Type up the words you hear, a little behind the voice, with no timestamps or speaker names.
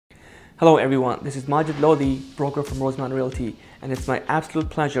Hello everyone, this is Majid Lodhi, broker from Rosemount Realty, and it's my absolute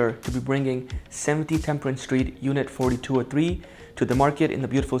pleasure to be bringing 70 Temperance Street, Unit 4203 to the market in the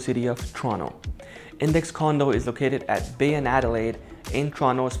beautiful city of Toronto. Index Condo is located at Bay and Adelaide in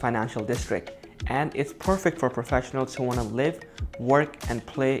Toronto's financial district, and it's perfect for professionals who want to live, work, and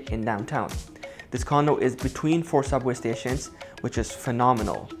play in downtown. This condo is between 4 subway stations, which is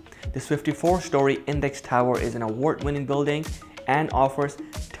phenomenal. This 54-story Index Tower is an award-winning building and offers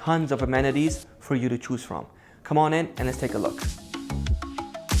tons of amenities for you to choose from. Come on in and let's take a look.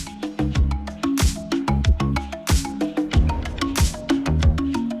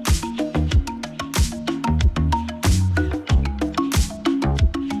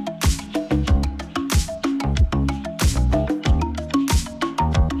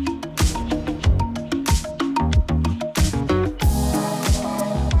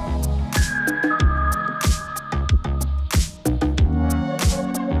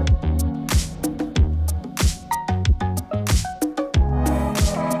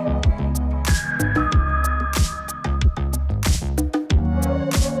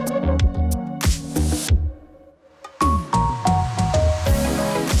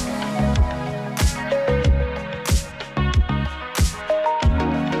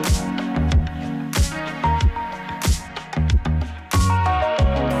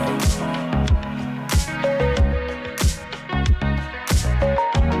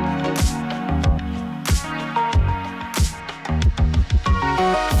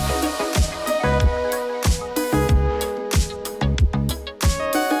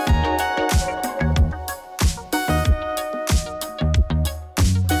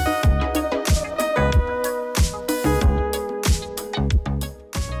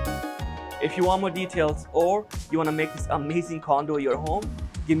 If you want more details or you want to make this amazing condo your home,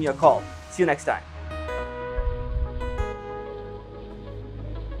 give me a call. See you next time.